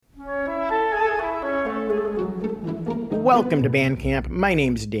Welcome to Band Camp. My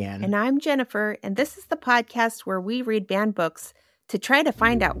name's Dan. And I'm Jennifer, and this is the podcast where we read banned books to try to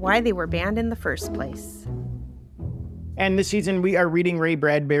find out why they were banned in the first place. And this season we are reading Ray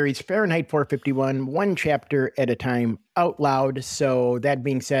Bradbury's Fahrenheit 451, one chapter at a time out loud. So that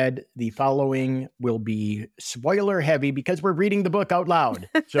being said, the following will be spoiler heavy because we're reading the book out loud.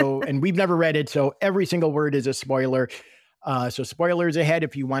 And we've never read it, so every single word is a spoiler. So spoilers ahead.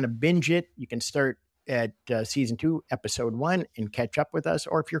 If you want to binge it, you can start at season 2, episode 1 and catch up with us.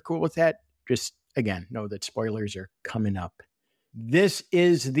 Or if you're cool with that, just again, know that spoilers are coming up. This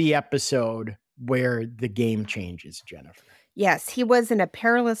is the episode where the game changes, Jennifer. Yes, he was in a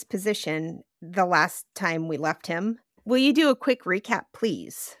perilous position the last time we left him. Will you do a quick recap,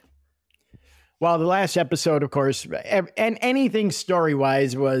 please? Well, the last episode, of course, and anything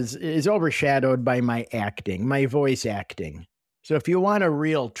story-wise is overshadowed by my acting, my voice acting. So if you want a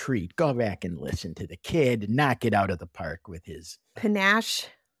real treat, go back and listen to the kid knock it out of the park with his... Panache.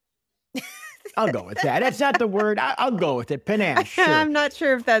 I'll go with that. That's not the word. I'll go with it. Panache. Sure. I'm not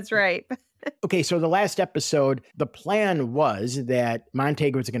sure if that's right. Okay, so the last episode, the plan was that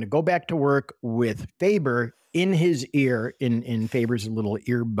Montague was going to go back to work with Faber in his ear, in Faber's little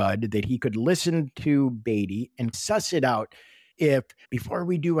earbud, that he could listen to Beatty and suss it out. If, before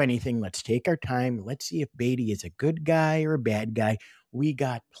we do anything, let's take our time. Let's see if Beatty is a good guy or a bad guy. We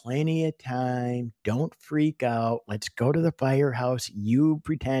got plenty of time. Don't freak out. Let's go to the firehouse. You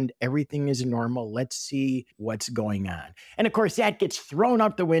pretend everything is normal. Let's see what's going on. And of course, that gets thrown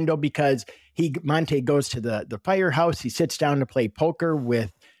out the window because Montague goes to the firehouse. He sits down to play poker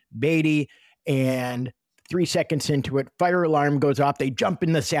with Beatty, and 3 seconds into it, fire alarm goes off. They jump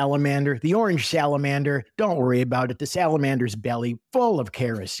in the salamander, the orange salamander. Don't worry about it. The salamander's belly full of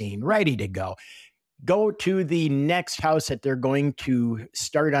kerosene, ready to go. Go to the next house that they're going to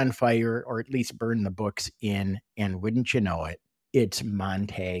start on fire, or at least burn the books in, and wouldn't you know it, it's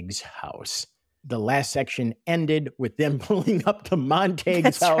Montague's house. The last section ended with them pulling up to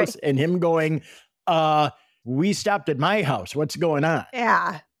Montague's house, right, and him going, we stopped at my house. What's going on?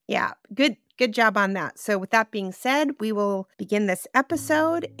 Yeah. Good job on that. So with that being said, we will begin this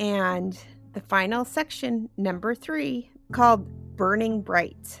episode and the final section, number 3, called Burning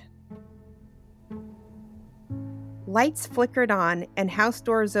Bright. Lights flickered on and house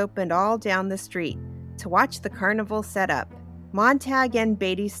doors opened all down the street to watch the carnival set up. Montague and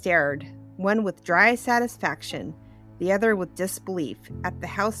Beatty stared, one with dry satisfaction, the other with disbelief, at the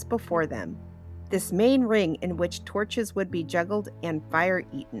house before them. This main ring in which torches would be juggled and fire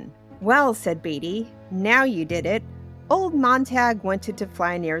eaten. Well, said Beatty, now you did it. Old Montague wanted to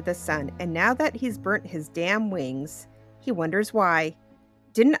fly near the sun, and now that he's burnt his damn wings, he wonders why.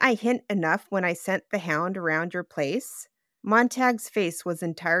 Didn't I hint enough when I sent the hound around your place? Montague's face was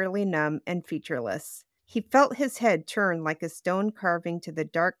entirely numb and featureless. He felt his head turn like a stone carving to the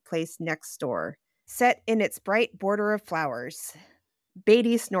dark place next door, set in its bright border of flowers.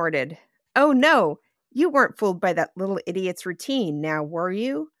 Beatty snorted. Oh no, you weren't fooled by that little idiot's routine, now were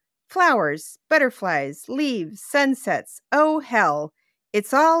you? Flowers, butterflies, leaves, sunsets, oh hell.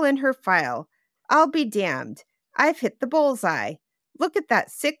 It's all in her file. I'll be damned. I've hit the bullseye. Look at that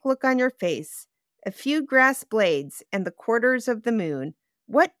sick look on your face. A few grass blades and the quarters of the moon.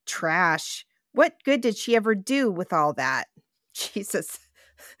 What trash. What good did she ever do with all that? Jesus.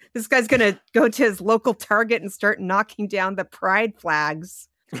 This guy's going to go to his local Target and start knocking down the pride flags.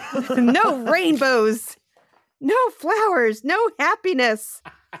 No rainbows. No flowers. No happiness.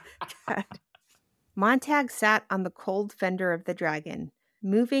 God. Montague sat on the cold fender of the Dragon,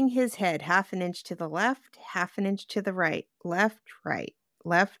 moving his head half an inch to the left, half an inch to the right, left, right,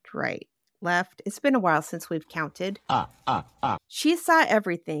 left, right, left. It's been a while since we've counted. She saw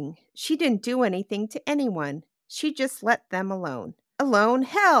everything. She didn't do anything to anyone. She just let them alone. Alone?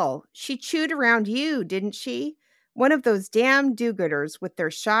 Hell! She chewed around you, didn't she? One of those damn do-gooders with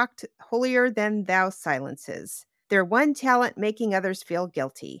their shocked, holier-than-thou silences. Their one talent making others feel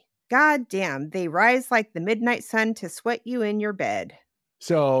guilty. God damn, they rise like the midnight sun to sweat you in your bed.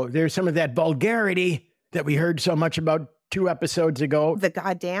 So there's some of that vulgarity that we heard so much about 2 episodes ago. The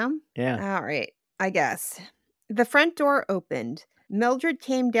goddamn? Yeah. All right, I guess. The front door opened. Mildred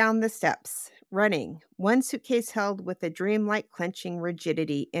came down the steps, running, one suitcase held with a dreamlike clenching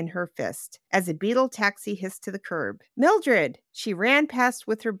rigidity in her fist, as a beetle taxi hissed to the curb. Mildred! She ran past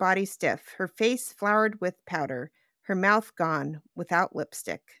with her body stiff, her face floured with powder, her mouth gone, without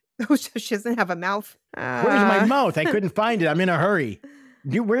lipstick. Oh, so she doesn't have a mouth. Where's my mouth? I couldn't find it. I'm in a hurry.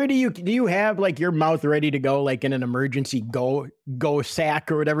 Do you have like your mouth ready to go, like in an emergency go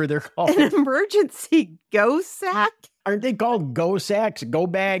sack or whatever they're called? An emergency go sack? Aren't they called go sacks? Go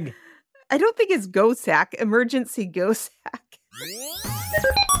bag? I don't think it's GO-SAC, emergency GO-SAC.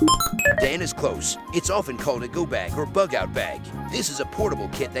 Dan is close. It's often called a go bag or bug out bag. This is a portable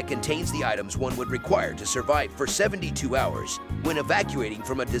kit that contains the items one would require to survive for 72 hours. When evacuating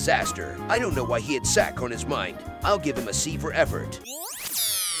from a disaster, I don't know why he had SAC on his mind. I'll give him a C for effort.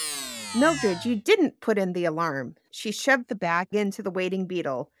 Mildred, you didn't put in the alarm. She shoved the bag into the waiting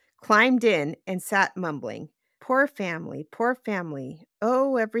beetle, climbed in, and sat mumbling. Poor family, poor family.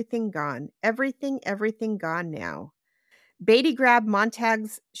 Oh, everything gone. Everything gone now. Beatty grabbed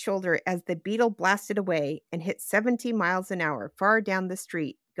Montag's shoulder as the beetle blasted away and hit 70 miles an hour far down the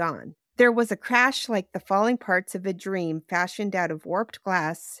street, gone. There was a crash like the falling parts of a dream fashioned out of warped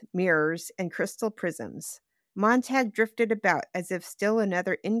glass, mirrors, and crystal prisms. Montag drifted about as if still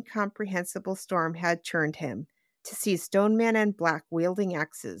another incomprehensible storm had churned him, to see Stoneman and Black wielding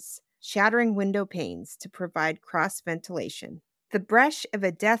axes, shattering window panes to provide cross ventilation. The brush of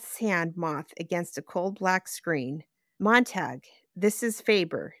a death's hand moth against a cold black screen. Montag, this is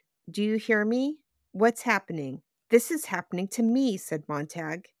Faber. Do you hear me? What's happening? This is happening to me, said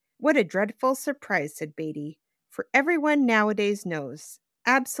Montag. What a dreadful surprise, said Beatty. For everyone nowadays knows,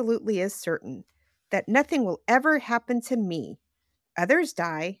 absolutely is certain, that nothing will ever happen to me. Others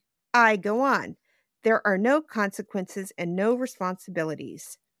die. I go on. There are no consequences and no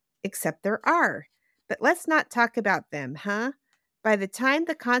responsibilities. Except there are. But let's not talk about them, huh? By the time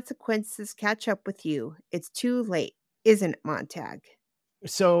the consequences catch up with you, it's too late. Isn't it, Montag?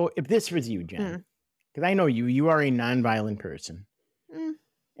 So if this was you, Jen, because I know you are a nonviolent person,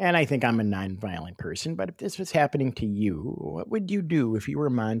 and I think I'm a nonviolent person, but if this was happening to you, what would you do if you were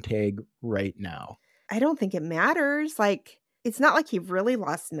Montag right now? I don't think it matters. It's not like he really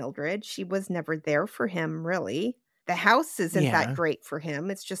lost Mildred. She was never there for him, really. The house isn't that great for him.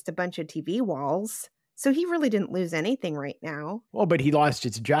 It's just a bunch of TV walls. So he really didn't lose anything right now. Well, but he lost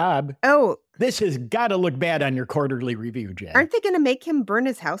his job. Oh. This has got to look bad on your quarterly review, Jen. Aren't they going to make him burn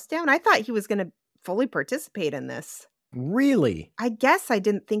his house down? I thought he was going to fully participate in this. Really? I guess I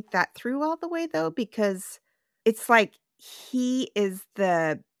didn't think that through all the way, though, because it's like he is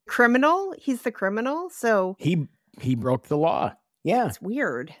the criminal. He's the criminal, so... He broke the law. Yeah. It's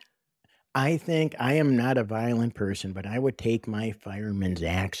weird. I think I am not a violent person, but I would take my fireman's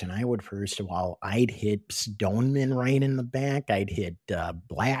axe and I would, first of all, I'd hit Stoneman right in the back. I'd hit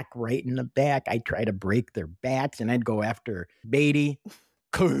Black right in the back. I'd try to break their backs and I'd go after Beatty.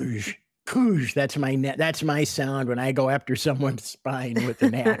 Koosh. Koosh. That's my sound when I go after someone's spine with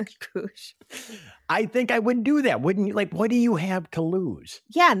an axe. Koosh. I think I would do that. Wouldn't you? Like, what do you have to lose?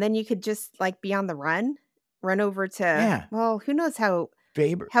 Yeah. And then you could just be on the run over to, well, who knows how...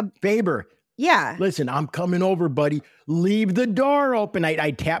 Faber. Yeah. Listen, I'm coming over, buddy. Leave the door open.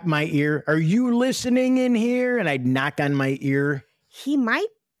 I'd tap my ear. Are you listening in here? And I'd knock on my ear. He might,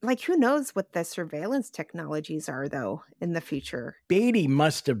 who knows what the surveillance technologies are, though, in the future. Beatty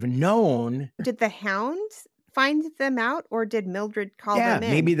must have known. Did the Hound find them out, or did Mildred call them in?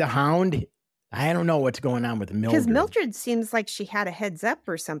 Yeah, maybe the Hound. I don't know what's going on with Mildred. Because Mildred seems like she had a heads up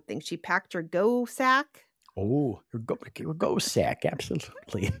or something. She packed her go-sack. Oh, her go sack,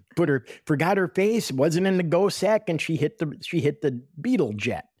 absolutely. Forgot her face, wasn't in the go sack, and she hit the beetle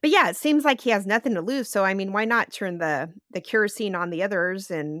jet. But yeah, it seems like he has nothing to lose. So I mean, why not turn the kerosene on the others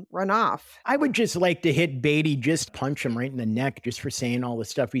and run off? I would just like to hit Beatty, just punch him right in the neck, just for saying all the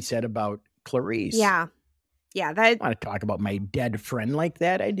stuff he said about Clarice. Yeah. I want to talk about my dead friend like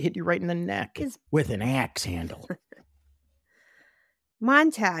that. I'd hit you right in the neck with an axe handle.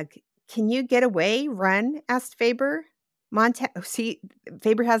 Montag. Can you get away? Run? Asked Faber.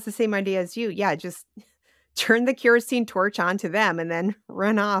 Faber has the same idea as you. Yeah, just turn the kerosene torch onto them and then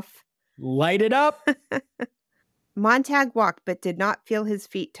run off. Light it up. Montag walked but did not feel his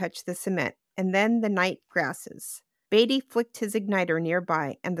feet touch the cement, and then the night grasses. Beatty flicked his igniter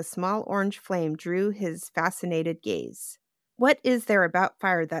nearby, and the small orange flame drew his fascinated gaze. What is there about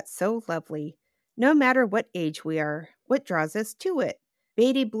fire that's so lovely? No matter what age we are, what draws us to it?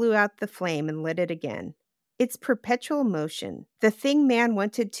 Beatty blew out the flame and lit it again. It's perpetual motion, the thing man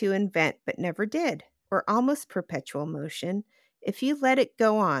wanted to invent but never did, or almost perpetual motion. If you let it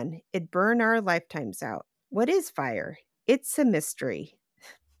go on, it'd burn our lifetimes out. What is fire? It's a mystery.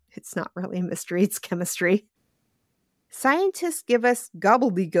 It's not really a mystery, it's chemistry. Scientists give us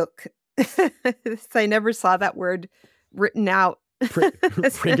gobbledygook. I never saw that word written out.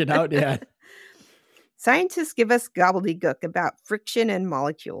 Printed out, yeah. Scientists give us gobbledygook about friction and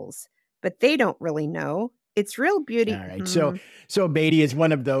molecules, but they don't really know. It's real beauty. All right. So Beatty is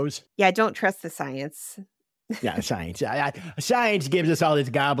one of those. Yeah, don't trust the science. Yeah, science. Science gives us all this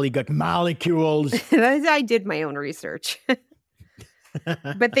gobbledygook molecules. I did my own research.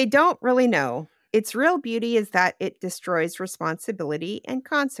 But they don't really know. Its real beauty is that it destroys responsibility and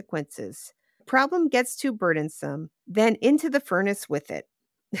consequences. Problem gets too burdensome, then into the furnace with it.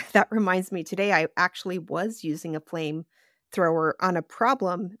 That reminds me, today I actually was using a flamethrower on a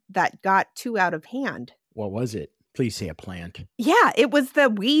problem that got too out of hand. What was it? Please say a plant. Yeah, it was the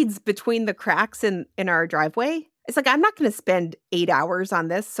weeds between the cracks in our driveway. It's like, I'm not going to spend 8 hours on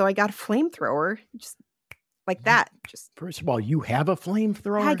this, so I got a flamethrower, just like that. Just First of all, you have a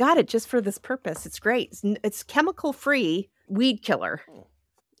flamethrower? I got it just for this purpose. It's great. It's chemical-free weed killer.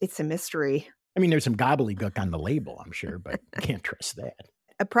 It's a mystery. I mean, there's some gobbledygook on the label, I'm sure, but I can't trust that.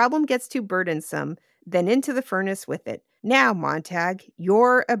 A problem gets too burdensome, then into the furnace with it. Now, Montag,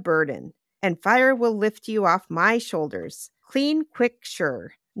 you're a burden, and fire will lift you off my shoulders. Clean, quick,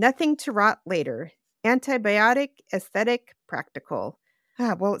 sure. Nothing to rot later. Antibiotic, aesthetic, practical.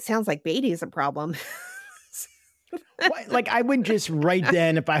 Well, it sounds like Beatty is a problem. Like, I would just right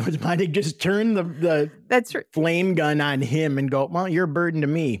then, if I was Montag, just turn the That's right. flame gun on him and go, well, you're a burden to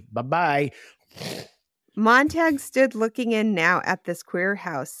me. Bye-bye. Montag stood looking in now at this queer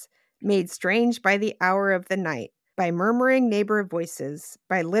house, made strange by the hour of the night, by murmuring neighbor voices,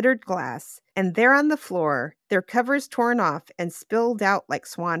 by littered glass, and there on the floor, their covers torn off and spilled out like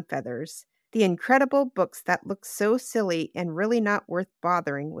swan feathers, the incredible books that looked so silly and really not worth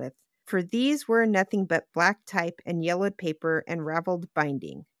bothering with, for these were nothing but black type and yellowed paper and raveled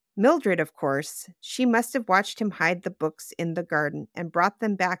binding. Mildred, of course, she must have watched him hide the books in the garden and brought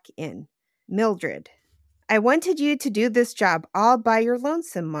them back in. Mildred. I wanted you to do this job all by your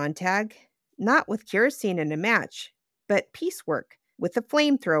lonesome, Montag. Not with kerosene and a match, but piecework, with a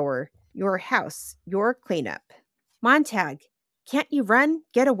flamethrower, your house, your cleanup. Montag, can't you run,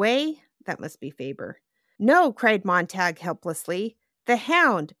 get away? That must be Faber. No, cried Montag helplessly. The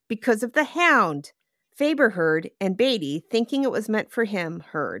hound, because of the hound. Faber heard, and Beatty, thinking it was meant for him,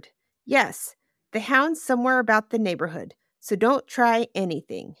 heard. Yes, the hound's somewhere about the neighborhood, so don't try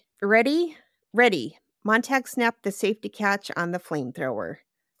anything. Ready? Ready. Montag snapped the safety catch on the flamethrower.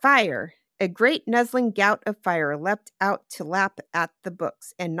 Fire! A great nuzzling gout of fire leapt out to lap at the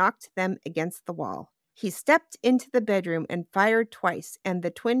books and knocked them against the wall. He stepped into the bedroom and fired twice, and the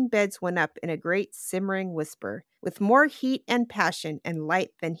twin beds went up in a great simmering whisper, with more heat and passion and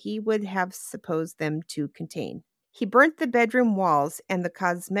light than he would have supposed them to contain. He burnt the bedroom walls and the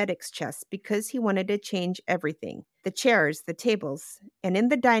cosmetics chest because he wanted to change everything, the chairs, the tables, and in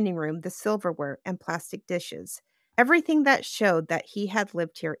the dining room, the silverware and plastic dishes. Everything that showed that he had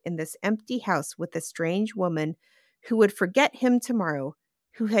lived here in this empty house with a strange woman who would forget him tomorrow,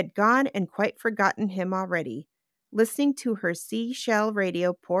 who had gone and quite forgotten him already, listening to her seashell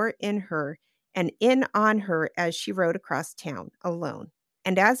radio pour in her and in on her as she rode across town, alone.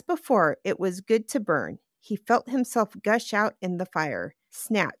 And as before, it was good to burn. He felt himself gush out in the fire,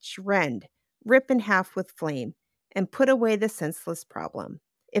 snatch, rend, rip in half with flame, and put away the senseless problem.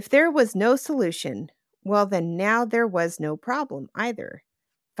 If there was no solution, well then now there was no problem either.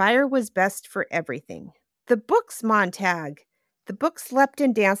 Fire was best for everything. The books, Montag! The books leapt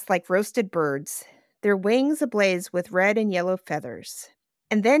and danced like roasted birds, their wings ablaze with red and yellow feathers.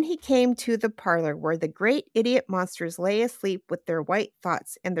 And then he came to the parlor where the great idiot monsters lay asleep with their white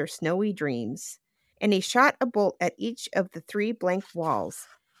thoughts and their snowy dreams. And he shot a bolt at each of the 3 blank walls,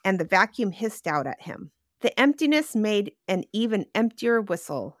 and the vacuum hissed out at him. The emptiness made an even emptier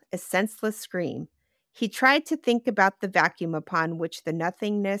whistle, a senseless scream. He tried to think about the vacuum upon which the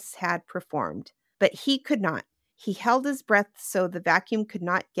nothingness had performed, but he could not. He held his breath so the vacuum could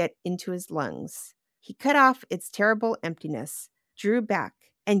not get into his lungs. He cut off its terrible emptiness, drew back,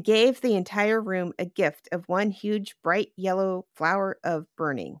 and gave the entire room a gift of one huge bright yellow flower of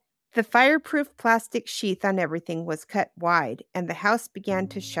burning. The fireproof plastic sheath on everything was cut wide, and the house began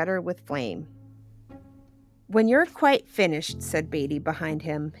to shudder with flame. When you're quite finished, said Beatty behind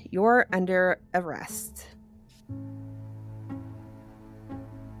him, you're under arrest.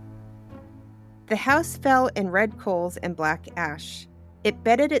 The house fell in red coals and black ash. It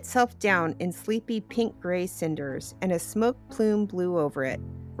bedded itself down in sleepy pink-gray cinders, and a smoke plume blew over it,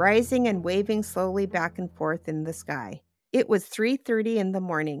 rising and waving slowly back and forth in the sky. It was 3:30 in the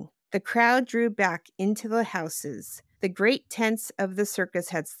morning. The crowd drew back into the houses. The great tents of the circus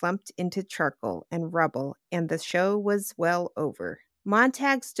had slumped into charcoal and rubble, and the show was well over.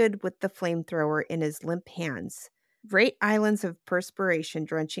 Montag stood with the flamethrower in his limp hands, great islands of perspiration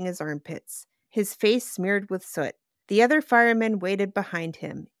drenching his armpits, his face smeared with soot. The other firemen waited behind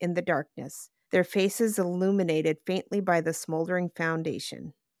him in the darkness, their faces illuminated faintly by the smoldering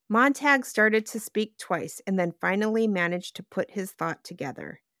foundation. Montag started to speak twice and then finally managed to put his thought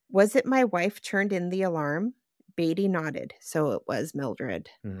together. Was it my wife turned in the alarm? Beatty nodded, so it was Mildred.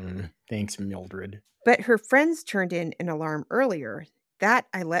 Thanks, Mildred. But her friends turned in an alarm earlier. That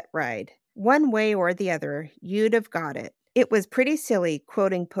I let ride. One way or the other, you'd have got it. It was pretty silly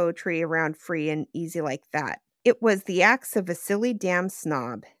quoting poetry around free and easy like that. It was the acts of a silly damn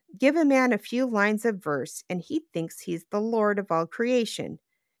snob. Give a man a few lines of verse, and he thinks he's the lord of all creation.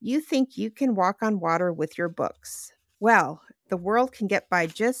 You think you can walk on water with your books. Well, the world can get by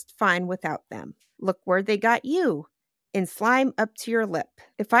just fine without them. Look where they got you. In slime up to your lip.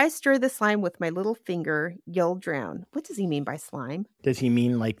 If I stir the slime with my little finger, you'll drown. What does he mean by slime? Does he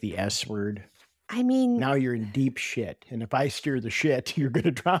mean like the S word? I mean... Now you're in deep shit. And if I stir the shit, you're going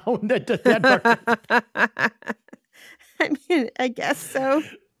to drown. That I mean, I guess so.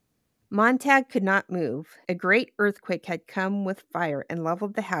 Montag could not move. A great earthquake had come with fire and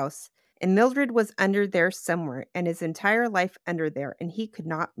leveled the house, and Mildred was under there somewhere, and his entire life under there, and he could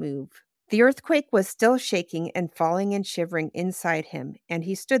not move. The earthquake was still shaking and falling and shivering inside him, and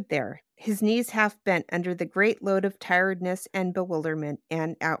he stood there, his knees half bent under the great load of tiredness and bewilderment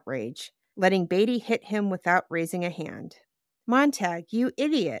and outrage, letting Beatty hit him without raising a hand. Montag, you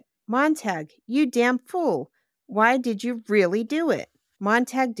idiot! Montag, you damn fool! Why did you really do it?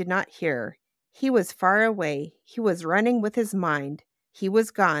 Montag did not hear. He was far away. He was running with his mind. He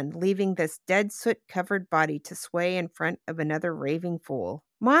was gone, leaving this dead soot-covered body to sway in front of another raving fool.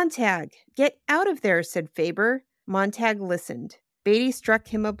 Montag, get out of there, said Faber. Montag listened. Beatty struck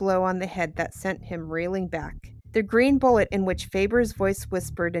him a blow on the head that sent him reeling back. The green bullet in which Faber's voice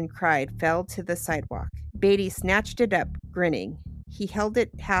whispered and cried fell to the sidewalk. Beatty snatched it up, grinning. He held it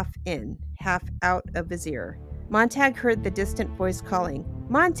half in, half out of his ear. Montag heard the distant voice calling,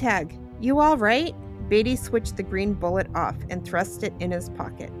 Montag, you all right? Beatty switched the green bullet off and thrust it in his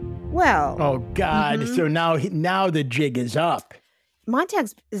pocket. Well... Oh, God. So now the jig is up. Montag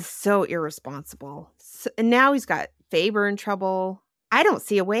is so irresponsible. And now he's got Faber in trouble. I don't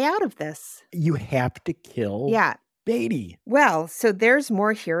see a way out of this. You have to kill Beatty. Well, so there's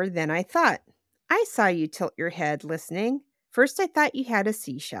more here than I thought. I saw you tilt your head listening. First I thought you had a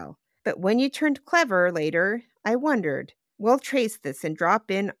seashell. But when you turned clever later, I wondered. We'll trace this and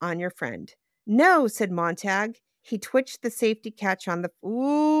drop in on your friend. No, said Montag. He twitched the safety catch on the...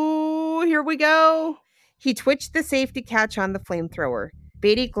 Ooh, here we go. He twitched the safety catch on the flamethrower.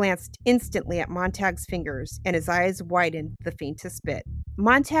 Beatty glanced instantly at Montag's fingers, and his eyes widened the faintest bit.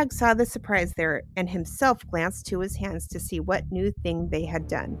 Montag saw the surprise there, and himself glanced to his hands to see what new thing they had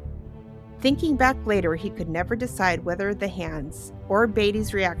done. Thinking back later, he could never decide whether the hands, or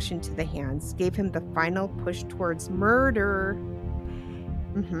Beatty's reaction to the hands, gave him the final push towards murder.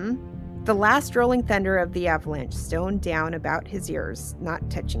 The last rolling thunder of the avalanche stoned down about his ears, not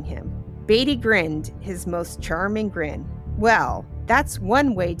touching him. Beatty grinned, his most charming grin. Well, that's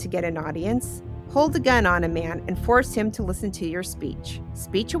one way to get an audience. Hold a gun on a man and force him to listen to your speech.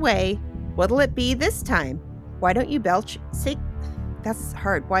 Speech away. What'll it be this time? Why don't you belch? Say, that's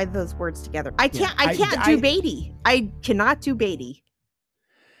hard. Why those words together? I can't do Beatty. I cannot do Beatty.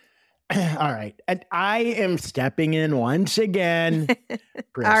 All right. And I am stepping in once again.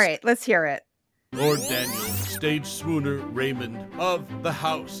 All right, let's hear it. Lord Daniel, stage swooner Raymond of the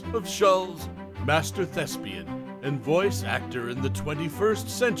House of Shulls, master thespian, and voice actor in the 21st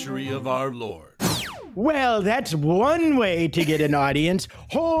century of our Lord. Well, that's one way to get an audience.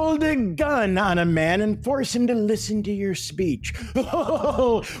 Hold a gun on a man and force him to listen to your speech.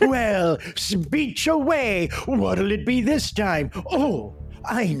 Oh, well, speech away. What'll it be this time? Oh,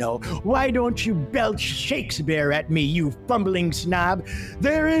 I know. Why don't you belch Shakespeare at me, you fumbling snob?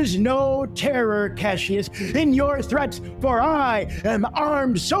 There is no terror, Cassius, in your threats, for I am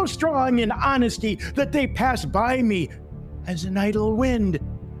armed so strong in honesty that they pass by me as an idle wind,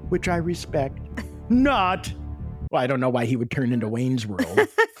 which I respect. Not. Well, I don't know why he would turn into Wayne's World.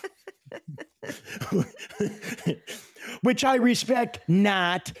 Which I respect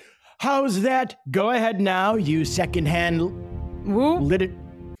not. How's that? Go ahead now, you secondhand literature.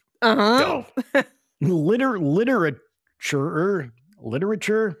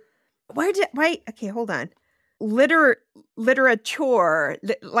 Okay, hold on. Literature,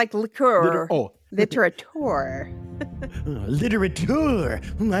 like liqueur. Literature. Literature.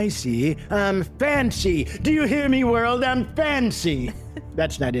 I see. I'm fancy. Do you hear me, world? I'm fancy.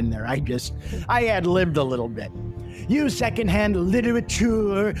 That's not in there. I ad-libbed a little bit. You secondhand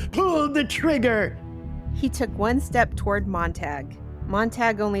literature, pull the trigger. He took one step toward Montag.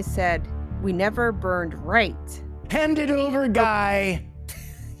 Montag only said, "We never burned right." Hand it over, guy,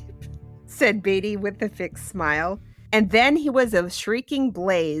 said Beatty with a fixed smile. And then he was a shrieking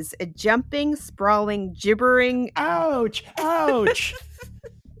blaze, a jumping, sprawling, gibbering... Ouch! Ouch!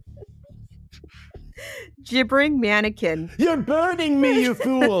 gibbering mannequin, You're burning me, you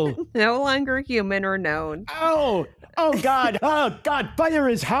fool. no longer human or known. Oh, God. Oh, God, fire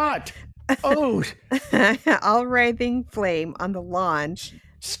is hot. Oh, All writhing flame on the lawn.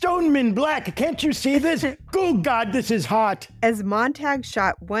 Stoneman Black, can't you see this? Oh, God, this is hot. As Montag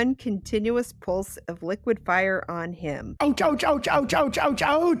shot one continuous pulse of liquid fire on him. Ouch, ouch, ouch, ouch, ouch, ouch,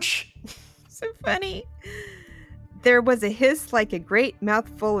 ouch. So funny. There was a hiss like a great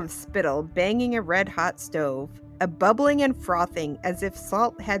mouthful of spittle banging a red-hot stove, a bubbling and frothing as if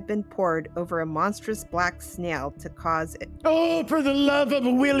salt had been poured over a monstrous black snail to cause it. Oh, for the love of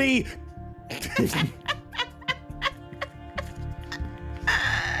Willie.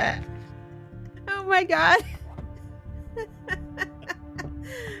 Oh my God.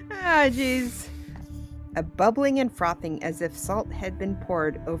 Ah, jeez. A bubbling and frothing as if salt had been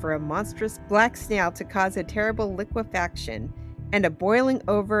poured over a monstrous black snail to cause a terrible liquefaction, and a boiling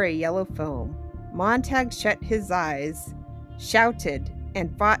over a yellow foam. Montag shut his eyes, shouted,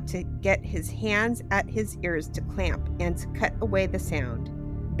 and fought to get his hands at his ears to clamp and to cut away the sound.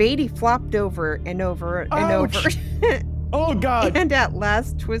 Beatty flopped over and over and Ouch. over. Oh, God. And at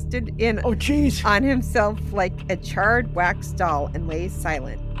last twisted in Oh, jeez. on himself like a charred wax doll and lay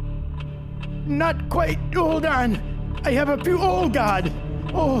silent. Not quite. Hold on. I have a few. Oh, God.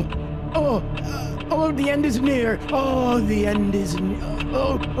 Oh, the end is near. Oh, the end is near.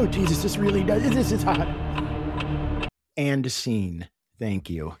 Oh, Jesus, this really does. This is hot. And scene. Thank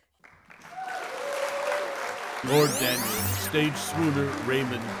you. Lord Daniel, stage swooner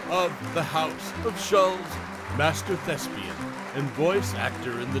Raymond of the House of Shulls, Master Thespian, and voice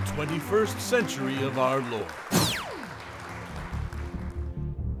actor in the 21st century of our Lord.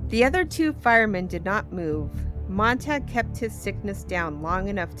 The other two firemen did not move. Montag kept his sickness down long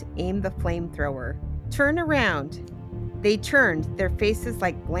enough to aim the flamethrower. Turn around. They turned, their faces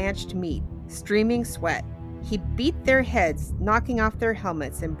like blanched meat, streaming sweat. He beat their heads, knocking off their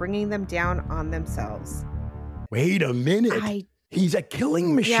helmets and bringing them down on themselves. Wait a minute. He's a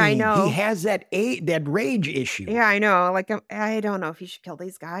killing machine. Yeah, I know. He has that rage issue. Yeah, I know. Like, I don't know if you should kill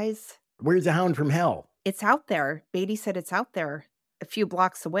these guys. Where's the Hound from Hell? It's out there. Beatty said it's out there. A few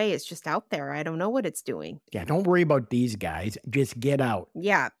blocks away. It's just out there. I don't know what it's doing. Yeah, don't worry about these guys. Just get out.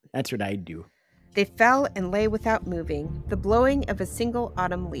 Yeah. That's what I'd do. They fell and lay without moving, the blowing of a single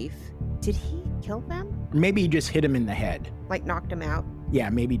autumn leaf. Did he kill them? Maybe he just hit him in the head. Like knocked him out? Yeah,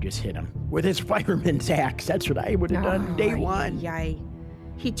 maybe just hit him. With his fireman's axe. That's what I would have done day one. Yay.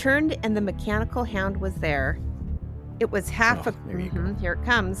 He turned and the mechanical hound was there. It was half there you go. Here it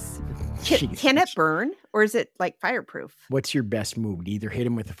comes. Jeez. Can it burn? Or is it like fireproof? What's your best move? Do you either hit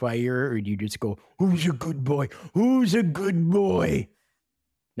him with the fire or do you just go, who's a good boy? Who's a good boy?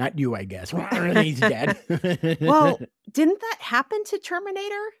 Not you, I guess. He's dead. Well, didn't that happen to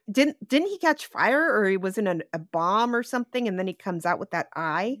Terminator? Didn't he catch fire or he was in a bomb or something and then he comes out with that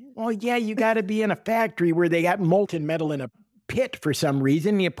eye? Well, yeah, you got to be in a factory where they got molten metal in a pit for some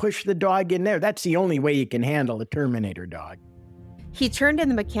reason. You push the dog in there. That's the only way you can handle a Terminator dog. He turned and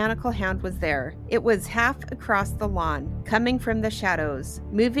the mechanical hound was there. It was half across the lawn, coming from the shadows,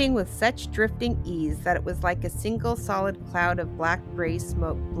 moving with such drifting ease that it was like a single solid cloud of black-gray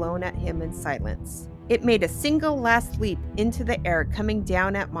smoke blown at him in silence. It made a single last leap into the air, coming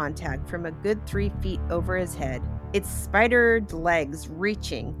down at Montag from a good 3 feet over his head, its spidered legs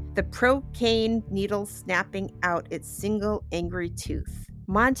reaching, the procaine needle snapping out its single angry tooth.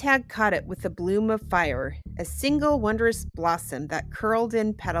 Montag caught it with a bloom of fire, a single wondrous blossom that curled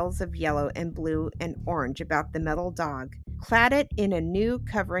in petals of yellow and blue and orange about the metal dog, clad it in a new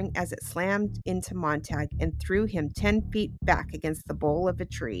covering as it slammed into Montag and threw him 10 feet back against the bole of a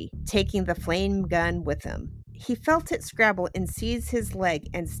tree, taking the flame gun with him. He felt it scrabble and seize his leg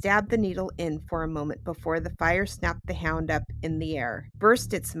and stab the needle in for a moment before the fire snapped the hound up in the air,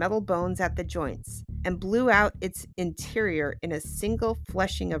 burst its metal bones at the joints, and blew out its interior in a single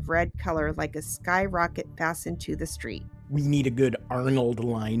flushing of red color like a skyrocket fastened to the street. We need a good Arnold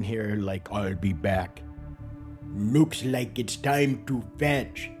line here, like, I'll be back. Looks like it's time to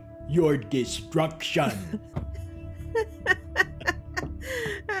fetch your destruction.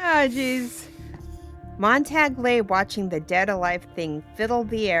 Ah, jeez. Montag lay watching the dead-alive thing fiddle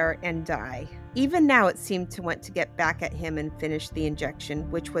the air and die. Even now it seemed to want to get back at him and finish the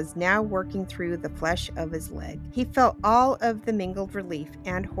injection, which was now working through the flesh of his leg. He felt all of the mingled relief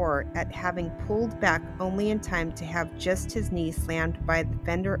and horror at having pulled back only in time to have just his knee slammed by the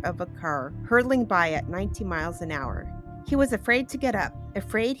fender of a car, hurtling by at 90 miles an hour. He was afraid to get up,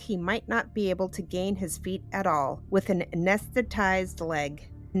 afraid he might not be able to gain his feet at all, with an anesthetized leg.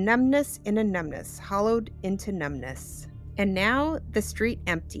 Numbness in a numbness, hollowed into numbness. And now the street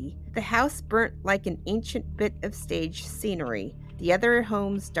empty. The house burnt like an ancient bit of stage scenery. The other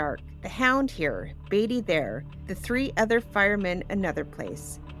homes dark. The hound here, Beatty there, the 3 other firemen another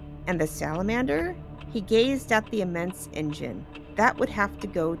place. And the salamander? He gazed at the immense engine. That would have to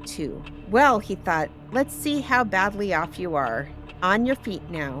go too. Well, he thought, let's see how badly off you are. On your feet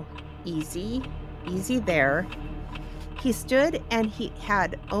now. Easy, easy there. He stood and he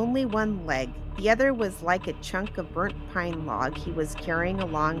had only one leg. The other was like a chunk of burnt pine log he was carrying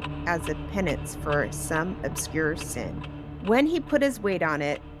along as a penance for some obscure sin. When he put his weight on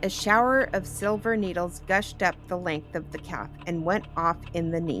it, a shower of silver needles gushed up the length of the calf and went off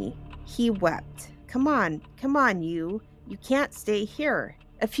in the knee. He wept. Come on, you. You can't stay here.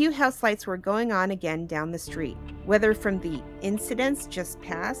 A few house lights were going on again down the street, whether from the incidents just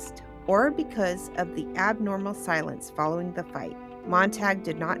past or because of the abnormal silence following the fight. Montag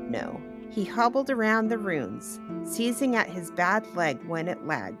did not know. He hobbled around the ruins, seizing at his bad leg when it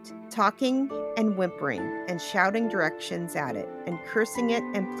lagged, talking and whimpering and shouting directions at it and cursing it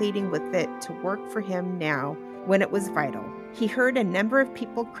and pleading with it to work for him now when it was vital. He heard a number of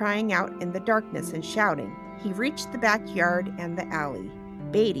people crying out in the darkness and shouting. He reached the backyard and the alley.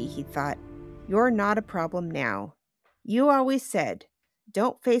 Beatty, he thought, you're not a problem now. You always said,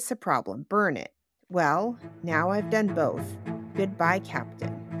 don't face a problem, burn it. Well, now I've done both. Goodbye,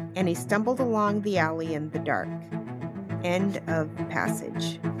 Captain. And he stumbled along the alley in the dark. End of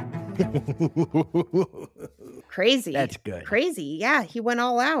passage. Crazy. That's good. Crazy. Yeah, he went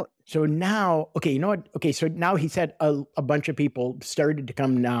all out. So now, okay, you know what? Okay, so now he said a bunch of people started to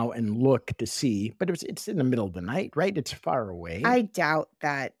come now and look to see, but it's in the middle of the night, right? It's far away. I doubt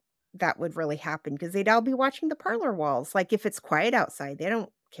that would really happen because they'd all be watching the parlor walls. Like if it's quiet outside, they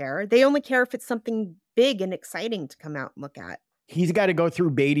don't care. They only care if it's something big and exciting to come out and look at. He's got to go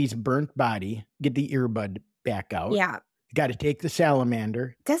through Beatty's burnt body, get the earbud back out. Yeah. Got to take the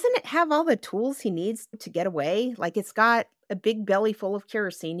salamander. Doesn't it have all the tools he needs to get away? Like it's got a big belly full of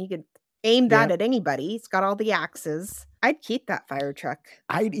kerosene. He could aim that at anybody. It's got all the axes. I'd keep that fire truck.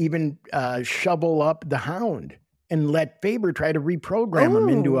 I'd even shovel up the hound and let Faber try to reprogram him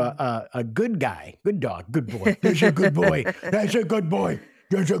into a good guy. Good dog. Good boy. That's a good boy. That's a good boy.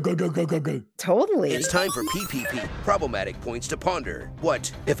 Good. Totally. It's time for PPP, problematic points to ponder. What,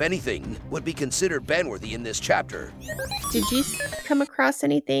 if anything, would be considered ban-worthy in this chapter? Did you come across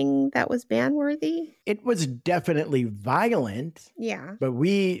anything that was ban-worthy? It was definitely violent. Yeah.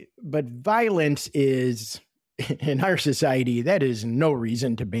 But violence is, in our society, that is no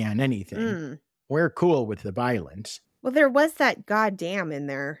reason to ban anything. We're cool with the violence. Well, there was that goddamn in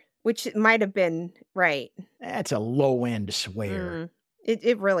there, which might have been right. That's a low-end swear.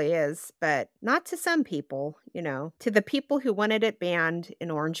 It really is, but not to some people, to the people who wanted it banned in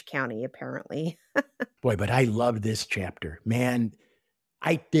Orange County, apparently. Boy, but I love this chapter. Man,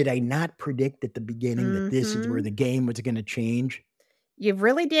 did I not predict at the beginning that this is where the game was going to change? You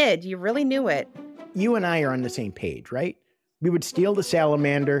really did. You really knew it. You and I are on the same page, right? We would steal the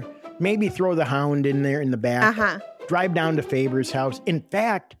salamander, maybe throw the hound in there in the back, drive down to Faber's house. In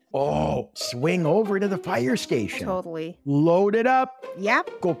fact, swing over to the fire station. Totally. Load it up.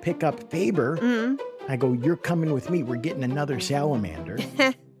 Yep. Go pick up Faber. I go, you're coming with me. We're getting another salamander.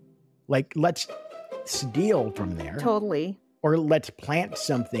 Like, let's steal from there. Totally. Or let's plant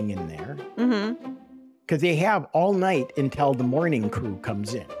something in there. Because they have all night until the morning crew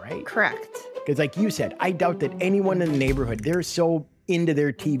comes in, right? Correct. Because like you said, I doubt that anyone in the neighborhood, they're so into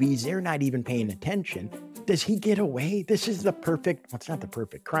their TVs, they're not even paying attention. Does he get away? This is the perfect, well, it's not the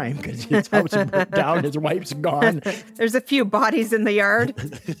perfect crime because his house is burnt down, his wife's gone. There's a few bodies in the yard,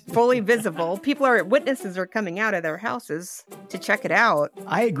 fully visible. Witnesses are coming out of their houses to check it out.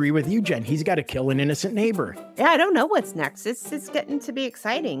 I agree with you, Jen. He's got to kill an innocent neighbor. Yeah, I don't know what's next. It's getting to be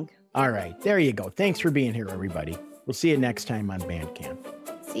exciting. All right, there you go. Thanks for being here, everybody. We'll see you next time on Bandcamp.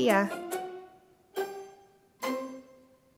 See ya.